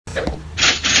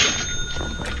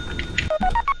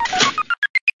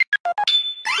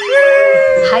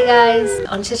Hi guys!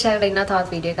 On CHRLEISURE ඉන්න තවත්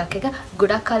video එකක් එක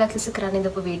ගොඩක් කාලයක් තිස්සේ කරන්න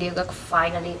ඉඳපු වීඩියෝ එකක්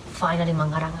finally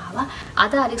මම අරන් ආවා.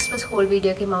 අද Aliexpress Haul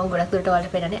වීඩියෝ එකේ මම ගොඩක් දුරට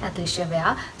ඔයාලට පෙන්නන්නේ athleisure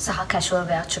wear සහ casual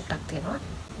wear චුට්ටක් තියෙනවා.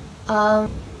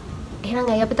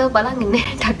 එහෙනම් අය අපි තව බලන් ඉන්නේ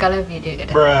ටක් ගාලා වීඩියෝ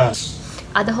එකට.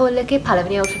 අද haul එකේ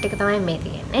පළවෙනි outfit එක තමයි මේ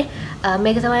තියෙන්නේ.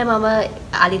 මේක තමයි මම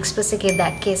Aliexpress එකේ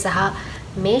දැක්කේ සහ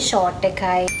මේ short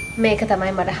එකයි මේක තමයි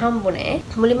මට හම්බුනේ.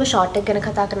 මුලින්ම short එක ගැන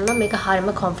කතා කරනවා. මේක හරියම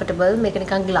comfortable. මේක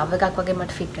නිකන් glove එකක් වගේ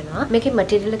මට fit වෙනවා. මේකේ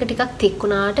material එක ටිකක් thick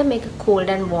වුණාට මේක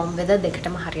cold and warm weather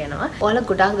දෙකටම හරියනවා. ඔයාලා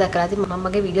ගොඩක් දැකලා ඇති මම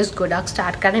මගේ videos ගොඩක්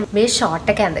start කරන්නේ මේ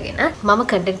short එක ඇඳගෙන. මම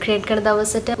content create කරන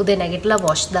දවසට උදේ නැගිටලා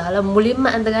wash දාලා මුලින්ම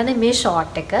ඇඳගන්නේ මේ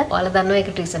short එක. ඔයාලා දන්නවා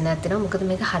ඒකට reason එකක් තියෙනවා. මොකද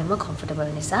මේක හරියම comfortable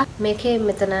නිසා. මේකේ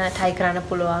මෙතන tie කරන්න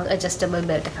පුළුවන් adjustable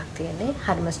belt එකක් තියෙන්නේ.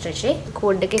 හරියම stretchy.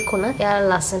 cold එකේ කොන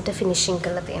එයාලා ලස්සනට finishing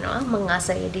කරලා තියෙනවා. මම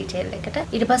ආසයි detail එකට.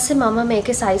 ඊට පස්සේ මම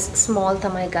මේකේ size small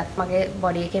තමයි ගත්. මගේ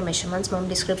body එකේ measurements මම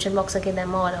description box එකේ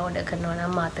දැම්මා. ඔයාලා order කරනවා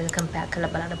නම් මාත් එක්ක compare කරලා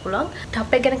බලන්න පුළුවන්.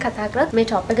 top එක ගැන කතා කරත් මේ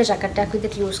top එක jacket එකක්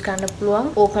විදිහට use කරන්න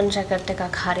පුළුවන්. open jacket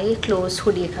එකක් හරි close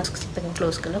hoodie එකක් එකෙන්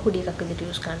close කරලා hoodie එකක් විදිහට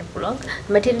use කරන්න පුළුවන්.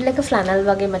 material එක flannel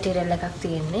වගේ material එකක්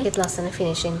තියෙන්නේ. ඒත් ලස්සන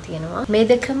finishing තියෙනවා. මේ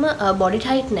දෙකම body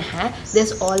tight නැහැ.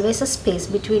 there's always a space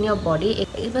between your body.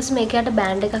 ඊට පස්සේ මේකට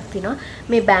band එකක් තියෙනවා.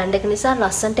 මේ band එක නිසා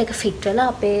ලස්සනට එක fit වෙලා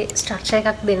අපේ structure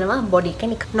එකක් දෙනවා. body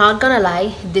can not gonna lie,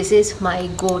 this is my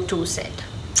go-to set.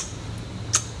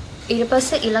 ඊට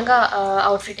පස්සේ ඊළඟ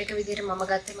outfit එක විදිහට මම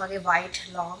ගත්තේ මගේ white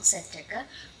long set එක.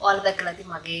 ඔයාලා දැකලා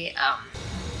ඇති මගේ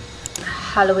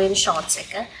Halloween shorts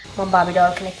එක. මම Barbie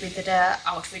doll කෙනෙක් විදිහට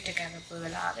outfit එක අඳපු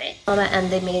වෙලාවේ මම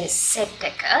ඇඳේ මේ set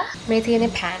එක. මේ තියෙන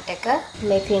pant එක,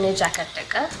 මේ තියෙන jacket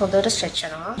එක. හොඳට stretch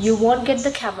වෙනවා. You won't get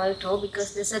the camel toe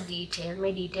because there's a detail.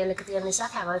 මේ detail එක තියෙන නිසා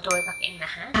camel toe එකක් එන්නේ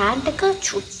නැහැ. pant එක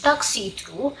චුට්ටක් see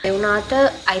through. ඒ වුණාට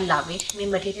I love it. මේ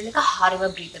material එක හරිම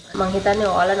breathable. මම හිතන්නේ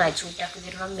ඔයාලා night suit එකක්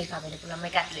විදිහට නම් මේක අඳින්න පුළුවන්.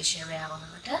 මේක athleisure wear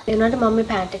වුණාට. ඒ වුණාට මම මේ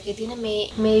pant එකේ තියෙන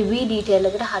මේ V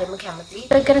detail එකට හරිම කැමතියි.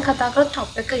 ඒක ගැන කතා කරලා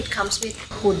top එක it comes with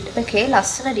hood. Okay,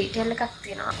 ලස්සන detail එකක්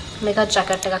තියෙනවා. මේක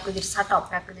jacket එකක් විදිහට සහ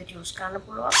top එකක් විදිහට use කරන්න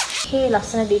පුළුවන්. මේ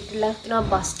ලස්සන detail එකක් තියෙනවා.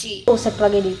 busty corset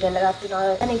වගේ detail එකක්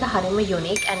තියෙනවා. and ඒක හරියම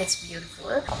unique and it's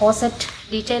beautiful. corset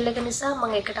detail එක නිසා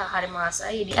මම ඒකට හරියම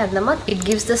ආසයි. and it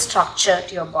gives the structure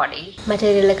to your body.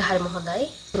 material එක හරියම හොඳයි.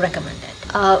 recommended.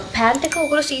 pant එක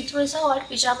ඔයගොල්ලෝ see through නිසා ඔයාලට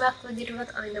pyjama එකක් විදිහට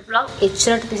උනත් අඳින්න පුළුවන්.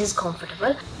 එච්චරට this is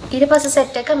comfortable. ඊට පස්සේ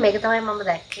set එක මේක තමයි මම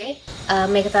දැක්කේ.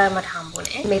 මේක තමයි මට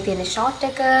හම්බුනේ. මේ තියෙන short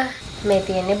එක, මේ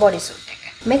තියෙන්නේ body suit එක.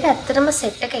 මේක ඇත්තටම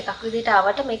set එක එකක් විදිහට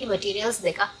ආවට මේකේ materials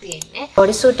දෙකක් තියෙන්නේ.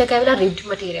 body suit එක ඇවිල්ලා ribbed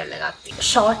material එකක් තියෙනවා.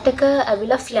 short එක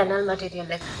ඇවිල්ලා flannel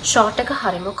material එකක්. short එක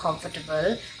හරිම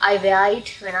comfortable. I wear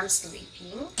it when I'm sleeping.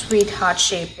 Sweetheart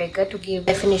shape එක to give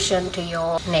definition to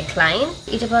your neckline.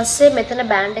 ඊට පස්සේ මෙතන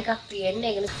band එකක්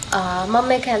තියෙන්නේ. මම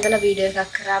මේක ඇඳලා වීඩියෝ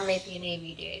එකක් කරා. මේ තියෙන මේ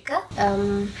වීඩියෝ එක.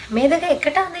 මේ දෙක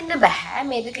එකට අඳින්න බෑ.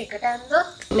 මේ දෙක එකට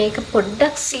අඳොත් මේක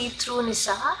පොඩ්ඩක් see through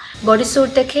නිසා body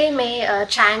suit එකේ මේ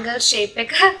triangle shape එක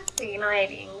තියෙනවා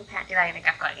එරින් පැටි ලයින් එකක්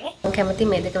වගේ. මම කැමති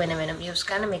මේ දෙක වෙන වෙනම use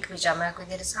කරන්න. මේක pyjama එකක්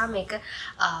විදිහට සහ මේක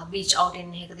beach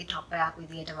outing එකකදී top එකක්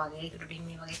විදිහට වගේ ඒකට උඩින්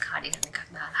මේ වගේ cardigan එකක්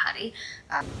දාලා හරි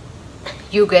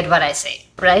you get what I say,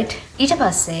 right? ඊට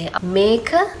පස්සේ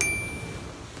මේක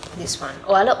this one.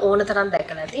 ඔයාලා ඕන තරම්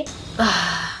දැකලා ඇති.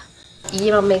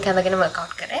 ඊයේ මම මේක අඳගෙන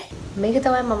workout කරේ. මේක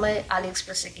තමයි මම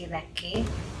AliExpress එකේ දැක්කේ.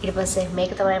 ඊට පස්සේ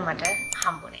මේක තමයි මට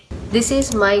හම්බුනේ. This is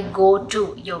my go-to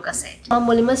yoga set. මම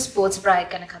මුලින්ම sports bra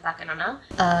එක ගැන කතා කරනවා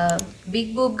නම්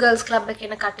big boob girls club එකේ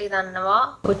ඉන්න කට්ටිය දන්නවා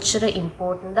කොච්චර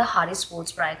important ද හරි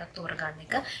sports bra එකක් තෝරගන්න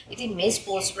එක. ඉතින් මේ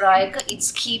sports bra එක it's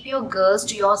keep your girls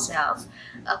to yourself.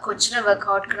 කොච්චර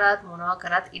workout කරත් මොනවා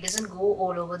කරත් it doesn't go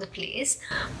all over the place.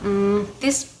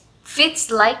 This fits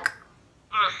like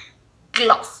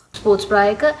glove. sports bra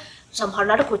එක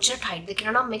සමහරවිට කොච්චර ටයිට් ද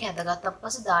කියලා නම් මේක ඇඳගත්තත්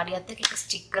පස්සේ දාඩියත් එක්ක එක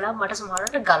ස්ටික් කරලා මට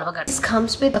සමහරවිට ගලව ගන්න. This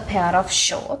comes with a pair of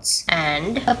shorts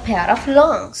and a pair of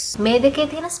longs. මේ දෙකේ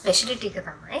තියෙන ස්පෙෂලිටි එක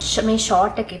තමයි මේ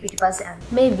short එකේ පිටිපස්සේ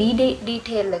මේ V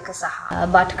detail එක සහ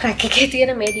butt crack එකේ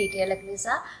තියෙන මේ detail එක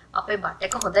නිසා අපේ butt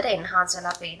එක හොඳට enhance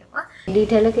වෙලා පේනවා.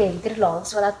 detail එකේ විතර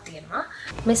longs වලක් තියෙනවා.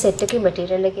 මේ set එකේ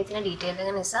material එකේ තියෙන detail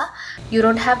එක නිසා you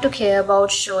don't have to care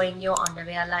about showing your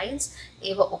underwear lines.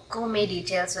 ඒව ඔක්කොම මේ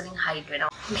details වලින් hide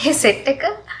වෙනවා. මේ set එක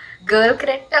girl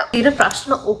කෙනෙක්ට තියෙන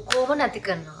ප්‍රශ්න ඔක්කොම නැති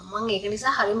කරනවා. මම ඒක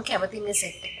නිසා හරියම කැමති මේ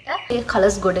set එකට. ඒ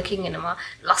colors ගොඩකින් එනවා.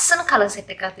 ලස්සන color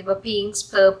set එකක් තිබ්බා. pinks,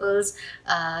 purples,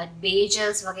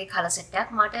 beiges වගේ color set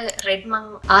එකක්. මට red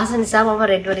මං ආස නිසා මම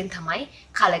red වලින් තමයි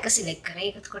color එක select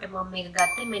කරේ. ඒකකොට මම මේක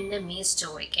ගත්තේ මෙන්න මේ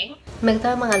store එකෙන්. මේක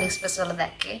තමයි මම AliExpress වල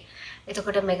දැක්කේ.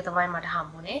 එතකොට මේක තමයි මට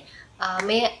හම්බුනේ.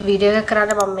 මේ වීඩියෝ එක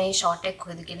කරන්න මම මේ ෂෝට් එක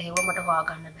කොහෙද කියලා හෙව්වා මට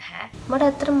හොයාගන්න බෑ. මට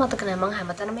ඇත්තටම මතක නෑ මම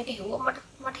හැමතැනම මේක හෙව්වා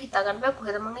මට හිතා ගන්න බෑ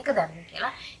කොහෙද මම ඒක දැම්මේ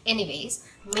කියලා. anyways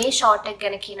මේ ෂෝට් එක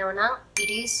ගැන කියනවා නම් it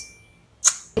is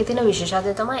ඉතින්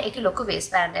විශේෂත්වය තමයි ඒකේ ලොකු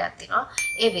waist band එකක් තියෙනවා.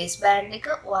 ඒ waist band එක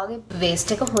ඔයාගේ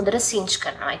waist එක හොඳට cinch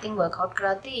කරනවා. I think workout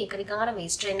කරද්දී ඒක නිකන් අර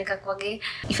waist train එකක් වගේ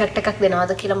effect එකක්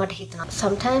දෙනවද කියලා මට හිතෙනවා.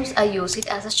 Sometimes I use it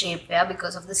as a shapewear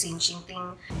because of the cinching thing.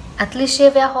 At least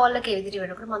shapewear haul එකේ විදිහට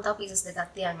වෙනකොට මම තව pieces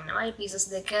දෙකක් තියන් ඉන්නවා. ඒ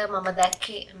pieces දෙක මම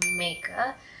දැක්කේ මේක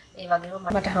ඒ වගේම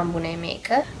මට හම්බුනේ මේක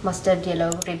mustard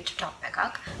yellow ribbed top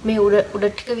එකක්. මේ උඩ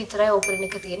ටික විතරයි opening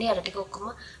එක තියෙන්නේ. අර ටික ඔක්කොම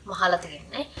මහලා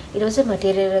තියෙන්නේ. ඊට පස්සේ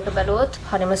material එක බලුවොත්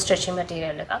හරිම stretchy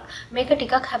material එකක්. මේක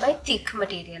ටිකක් හැබැයි thick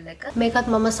material එක.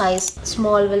 මේකත් මම size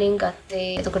small වලින් ගත්තේ.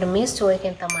 එතකොට මේ store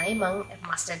එකෙන් තමයි මම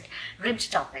mustard ribbed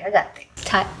top එක ගත්තේ.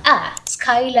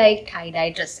 Skylight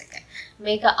tie-dye dress එක.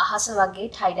 මේක අහස වගේ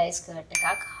tie-dye skirt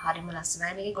එකක්. හරිම ලස්සනයි.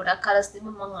 මේකේ ගොඩක් colours තිබ්බ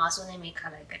මම ආසුනේ මේ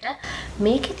colour එකට.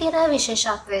 මේකේ තියෙන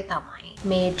විශේෂත්වය තමයි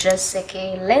මේ dress එකේ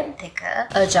length එක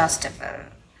adjustable.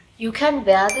 You can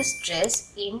wear this dress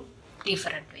in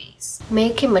different ways.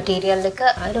 මේකේ material එක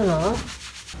I don't know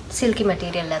silky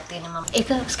material එකක් තියෙනවා.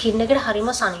 ඒක skin එකට හරිම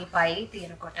සනීපයි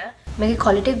තියෙනකොට. මේකේ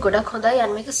quality ගොඩක් හොඳයි.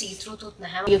 and මේක see through තුත්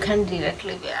නැහැ. You can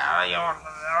directly wear your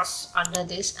dress under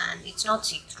this and it's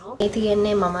not see through. මේ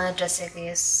තියෙන්නේ මම dress එකේ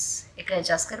එක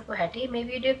adjust කරපු හැටි මේ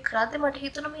වීඩියෝ එක කරද්දී මට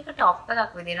හිතුණා මේක top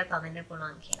එකක් විදිහට අඳින්න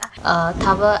පුළුවන් කියලා.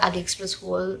 තව Aliexpress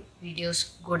Haul videos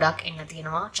ගොඩක් එන්න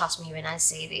තියෙනවා. Trust me when I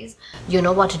say this. You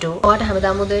know what to do. ඔයාලට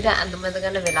හැමදාම උදේට ඇඳුම් ඇඳ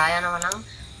ගන්න වෙලා යනවා නම්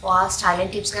ඔයා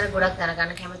styling tips ගැන ගොඩක්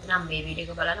දැනගන්න කැමති නම් මේ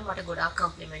වීඩියෝ එක බලන්න. මට ගොඩක්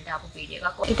compliment ආපු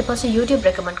වීඩියෝ එකක්. ඊට පස්සේ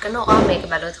YouTube recommend කරනවා ඔයා මේක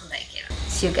බලුවොත් හොඳයි කියලා.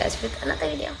 See you guys with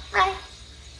another video. Bye.